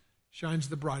generations shines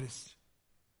the brightest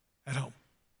at home.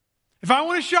 If I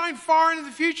want to shine far into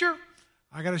the future,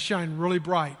 I got to shine really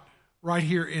bright right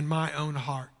here in my own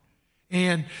heart.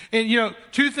 And you know,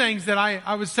 2 things that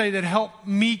I would say that help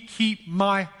me keep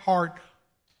my heart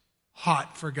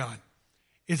hot for God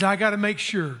is I got to make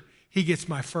sure He gets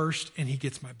my first and He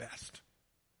gets my best.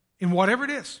 In whatever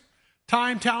it is.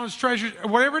 Time, talents, treasures,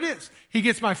 whatever it is. He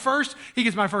gets my first. He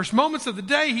gets my first moments of the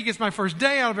day. He gets my first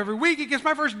day out of every week. He gets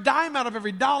my first dime out of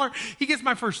every dollar. He gets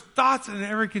my first thoughts and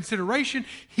every consideration.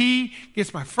 He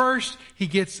gets my first. He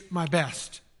gets my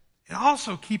best. And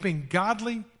also keeping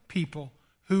godly people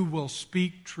who will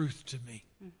speak truth to me.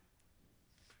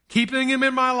 Keeping them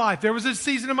in my life. There was a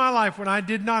season in my life when I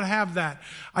did not have that.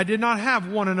 I did not have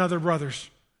one another brothers.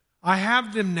 I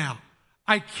have them now.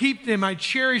 I keep them, I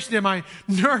cherish them, I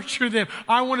nurture them.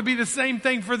 I want to be the same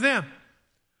thing for them.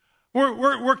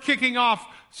 We're kicking off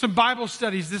some Bible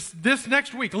studies this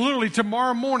next week, literally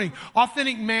tomorrow morning.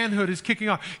 Authentic Manhood is kicking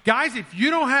off. Guys, if you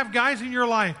don't have guys in your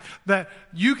life that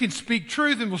you can speak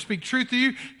truth and will speak truth to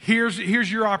you,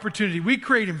 here's your opportunity. We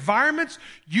create environments.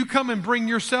 You come and bring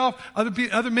yourself.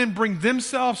 Other men bring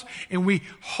themselves, and we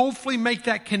hopefully make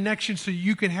that connection so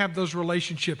you can have those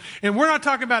relationships. And we're not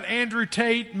talking about Andrew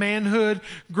Tate Manhood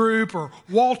Group or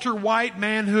Walter White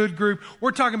Manhood Group.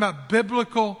 We're talking about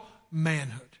biblical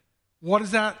manhood. What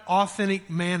does that authentic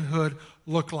manhood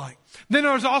look like? Then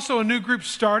there's also a new group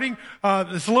starting.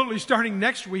 It's literally starting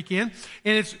next weekend,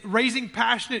 and it's Raising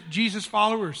Passionate Jesus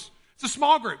Followers. It's a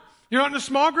small group. You're not in a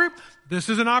small group? This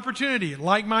is an opportunity.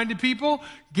 Like-minded people,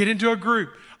 get into a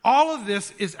group. All of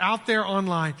this is out there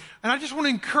online. And I just want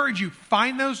to encourage you,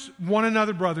 find those one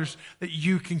another brothers that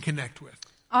you can connect with.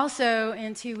 Also,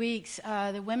 in 2 weeks,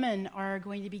 the women are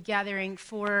going to be gathering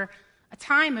for a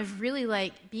time of really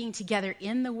like being together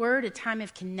in the Word, a time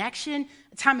of connection,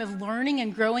 a time of learning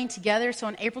and growing together. So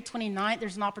on April 29th,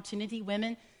 there's an opportunity,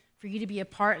 women, for you to be a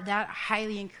part of that. I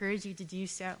highly encourage you to do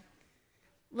so.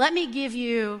 Let me give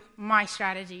you my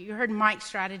strategy. You heard Mike's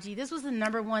strategy. This was the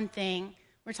number one thing.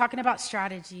 We're talking about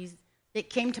strategies that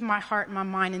came to my heart and my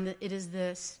mind, and it is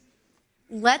this.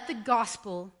 Let the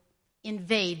gospel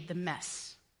invade the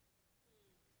mess.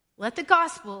 Let the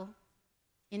gospel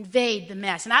invade the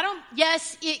mess. And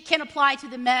yes, it can apply to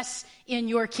the mess in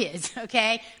your kids,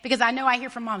 okay? Because I know I hear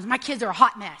from moms, my kids are a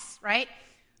hot mess, right?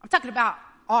 I'm talking about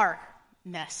our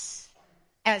mess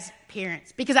as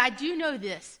parents. Because I do know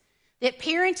this, that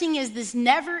parenting is this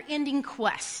never-ending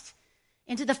quest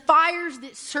into the fires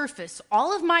that surface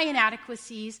all of my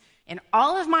inadequacies and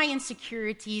all of my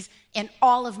insecurities and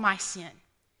all of my sin.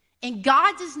 And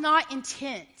God does not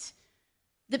intend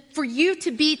for you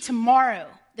to be tomorrow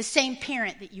the same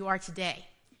parent that you are today.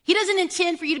 He doesn't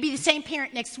intend for you to be the same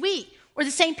parent next week or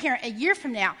the same parent a year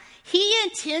from now. He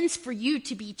intends for you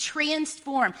to be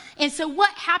transformed. And so what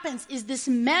happens is this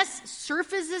mess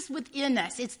surfaces within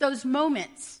us. It's those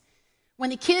moments when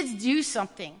the kids do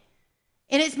something.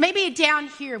 And it's maybe down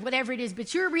here, whatever it is,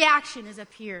 but your reaction is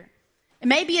up here. And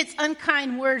maybe it's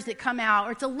unkind words that come out,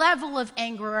 or it's a level of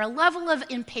anger, or a level of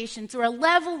impatience, or a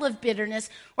level of bitterness,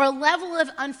 or a level of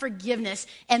unforgiveness.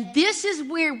 And this is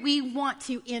where we want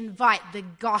to invite the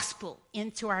gospel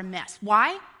into our mess.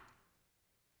 Why?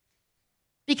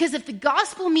 Because if the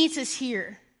gospel meets us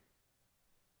here,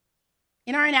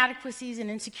 in our inadequacies and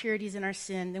insecurities and our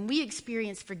sin, then we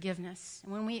experience forgiveness.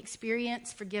 And when we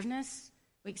experience forgiveness,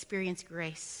 we experience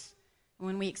grace. And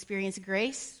when we experience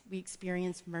grace, we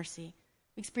experience mercy.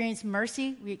 We experience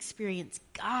mercy, we experience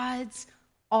God's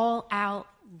all-out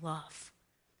love.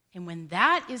 And when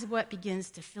that is what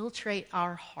begins to filtrate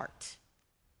our heart,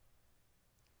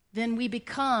 then we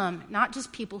become not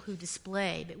just people who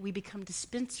display, but we become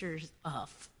dispensers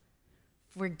of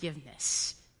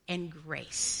forgiveness and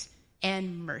grace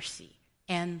and mercy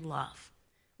and love.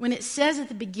 When it says at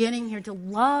the beginning here to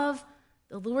love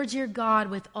the Lord your God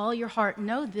with all your heart,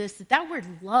 know this, that word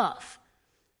love,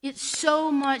 it's so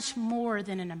much more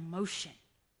than an emotion.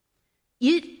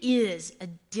 It is a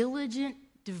diligent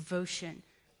devotion,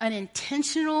 an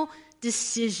intentional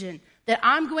decision that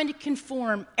I'm going to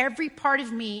conform every part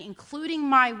of me, including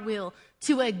my will,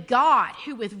 to a God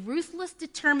who with ruthless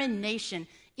determination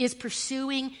is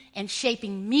pursuing and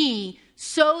shaping me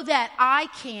so that I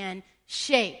can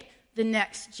shape the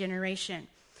next generation.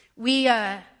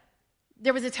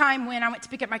 There was a time when I went to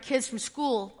pick up my kids from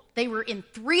school. They were in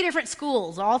 3 different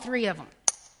schools, all 3 of them.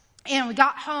 And we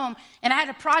got home, and I had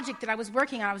a project that I was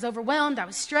working on. I was overwhelmed. I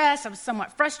was stressed. I was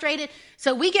somewhat frustrated.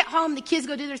 So we get home. The kids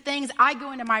go do their things. I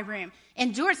go into my room.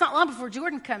 And it's not long before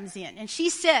Jordan comes in. And she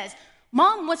says,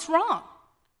 Mom, what's wrong?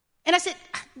 And I said,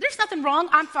 there's nothing wrong.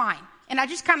 I'm fine. And I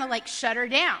just kind of like shut her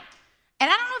down. And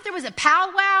I don't know if there was a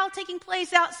powwow taking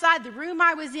place outside the room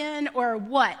I was in or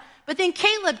what. But then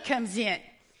Caleb comes in.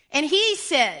 And he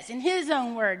says, in his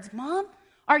own words, Mom,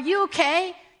 are you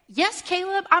okay? Yes,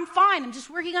 Caleb, I'm fine. I'm just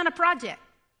working on a project.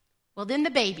 Well, then the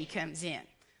baby comes in.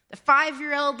 The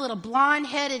 5-year-old little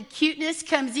blonde-headed cuteness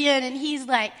comes in, and he's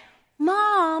like,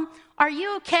 Mom, are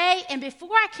you okay? And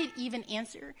before I could even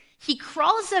answer, he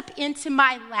crawls up into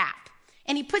my lap,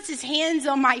 and he puts his hands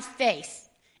on my face,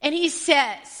 and he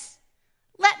says,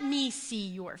 let me see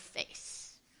your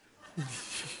face.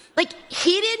 Like,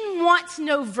 he didn't want to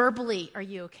know verbally, are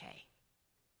you okay?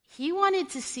 He wanted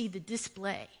to see the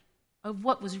display of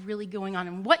what was really going on.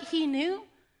 And what he knew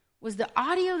was the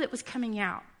audio that was coming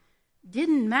out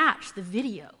didn't match the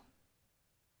video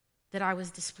that I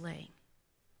was displaying.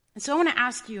 And so I want to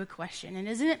ask you a question, and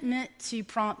isn't it meant to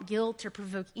prompt guilt or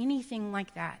provoke anything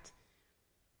like that,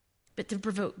 but to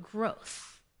provoke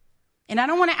growth? And I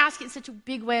don't want to ask it in such a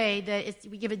big way that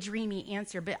we give a dreamy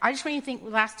answer, but I just want you to think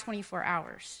the last 24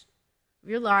 hours of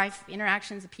your life,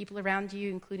 interactions with people around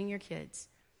you, including your kids.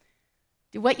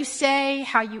 Do what you say,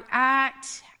 how you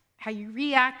act, how you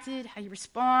reacted, how you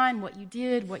respond, what you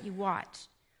did, what you watched.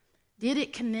 Did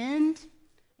it commend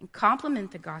and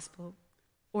complement the gospel,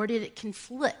 or did it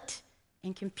conflict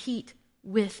and compete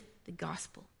with the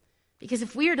gospel? Because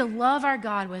if we are to love our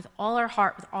God with all our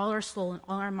heart, with all our soul, and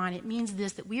all our mind, it means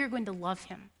this, that we are going to love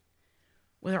him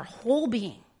with our whole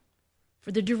being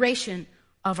for the duration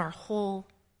of our whole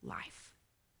life.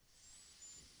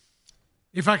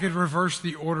 If I could reverse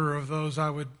the order of those, I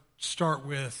would start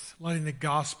with letting the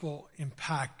gospel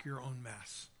impact your own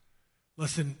mess.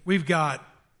 Listen, we've got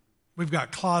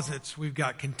closets, we've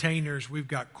got containers, we've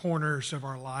got corners of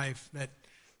our life that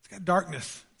it's got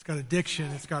darkness, it's got addiction,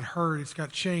 it's got hurt, it's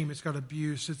got shame, it's got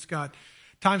abuse, it's got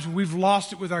times when we've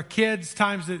lost it with our kids,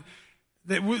 times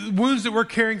that wounds that we're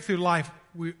carrying through life.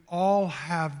 We all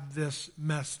have this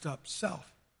messed up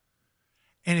self.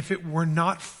 And if it were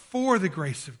not for the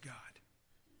grace of God,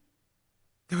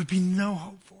 there would be no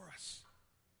hope for us.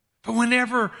 But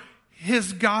whenever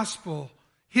his gospel,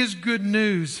 his good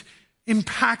news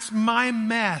impacts my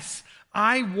mess,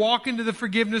 I walk into the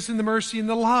forgiveness and the mercy and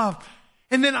the love.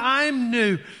 And then I'm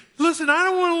new. Listen, I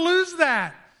don't want to lose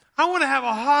that. I want to have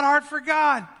a hot heart for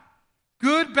God.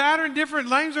 Good, bad, or indifferent.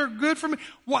 Names are good for me.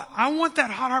 What? I want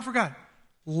that hot heart for God.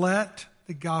 Let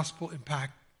the gospel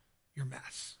impact your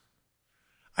mess.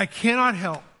 I cannot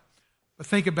help but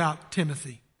think about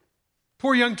Timothy.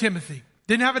 Poor young Timothy.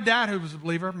 Didn't have a dad who was a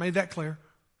believer. Made that clear.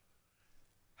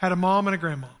 Had a mom and a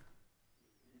grandma.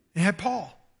 And had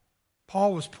Paul.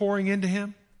 Paul was pouring into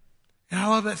him. And I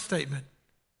love that statement.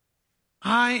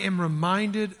 I am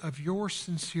reminded of your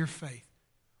sincere faith.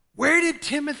 Where did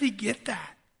Timothy get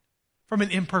that? From an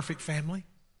imperfect family.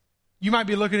 You might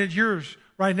be looking at yours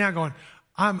right now going,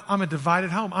 I'm a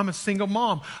divided home. I'm a single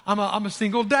mom. I'm a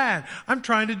single dad. I'm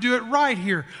trying to do it right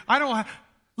here.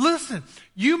 Listen,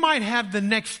 you might have the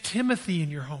next Timothy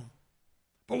in your home.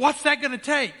 But what's that going to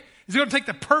take? Is it going to take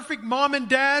the perfect mom and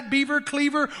dad, beaver,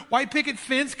 cleaver, white picket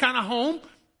fence kind of home?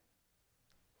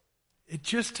 It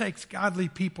just takes godly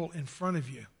people in front of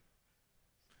you.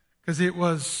 Because it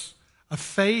was a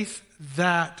faith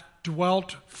that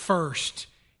dwelt first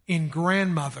in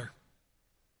grandmother,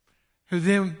 who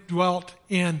then dwelt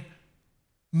in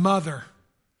mother,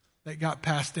 that got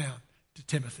passed down to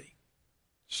Timothy.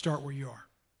 Start where you are.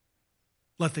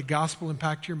 Let the gospel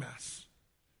impact your mess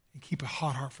and keep a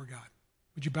hot heart for God.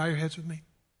 Would you bow your heads with me?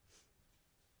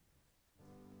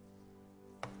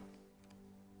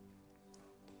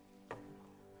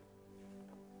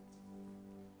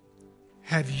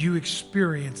 have you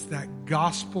experienced that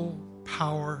gospel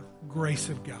power grace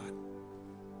of God?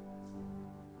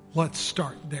 Let's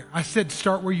start there. I said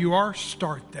start where you are,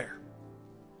 start there.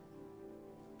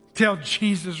 Tell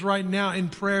Jesus right now in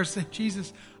prayer, say,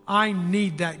 Jesus, I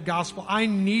need that gospel. I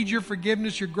need your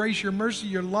forgiveness, your grace, your mercy,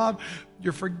 your love,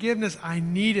 your forgiveness. I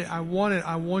need it. I want it.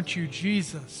 I want you,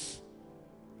 Jesus,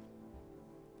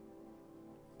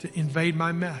 to invade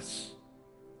my mess.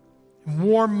 And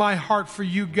warm my heart for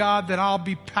you, God, that I'll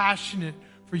be passionate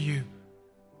for you.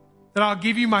 That I'll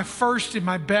give you my first and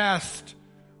my best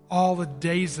all the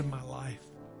days of my life.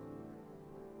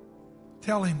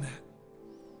 Tell him that.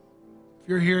 If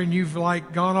you're here and you've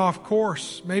gone off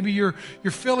course, maybe you're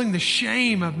feeling the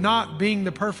shame of not being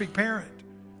the perfect parent.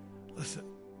 Listen,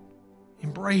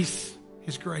 embrace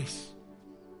his grace.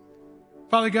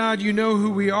 Father God, you know who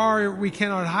we are. We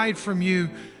cannot hide from you.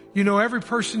 You know every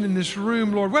person in this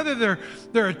room, Lord, whether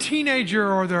they're a teenager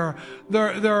or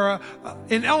they're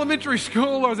in elementary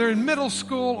school or they're in middle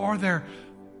school or they're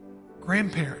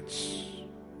grandparents.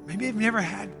 Maybe they've never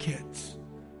had kids,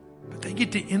 but they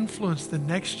get to influence the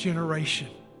next generation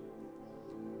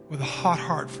with a hot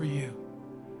heart for you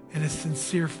and a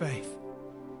sincere faith.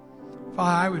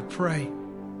 Father, I would pray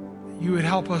that you would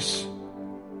help us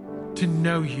to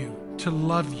know you, to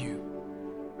love you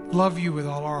with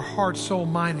all our heart, soul,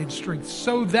 mind, and strength,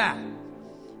 so that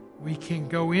we can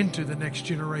go into the next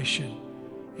generation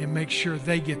and make sure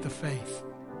they get the faith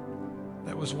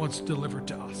that was once delivered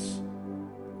to us.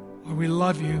 Lord, we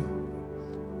love you.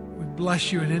 We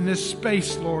bless you. And in this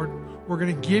space, Lord, we're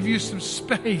going to give you some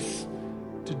space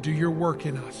to do your work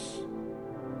in us.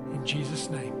 In Jesus'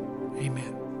 name,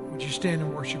 amen. Would you stand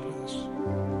and worship with us?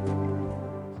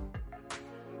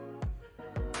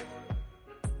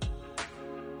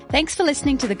 Thanks for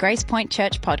listening to the Grace Point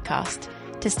Church podcast.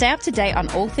 To stay up to date on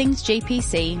all things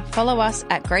GPC, follow us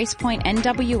at Grace Point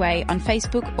NWA on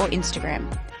Facebook or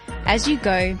Instagram. As you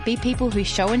go, be people who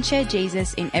show and share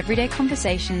Jesus in everyday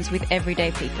conversations with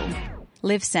everyday people.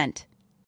 Live sent.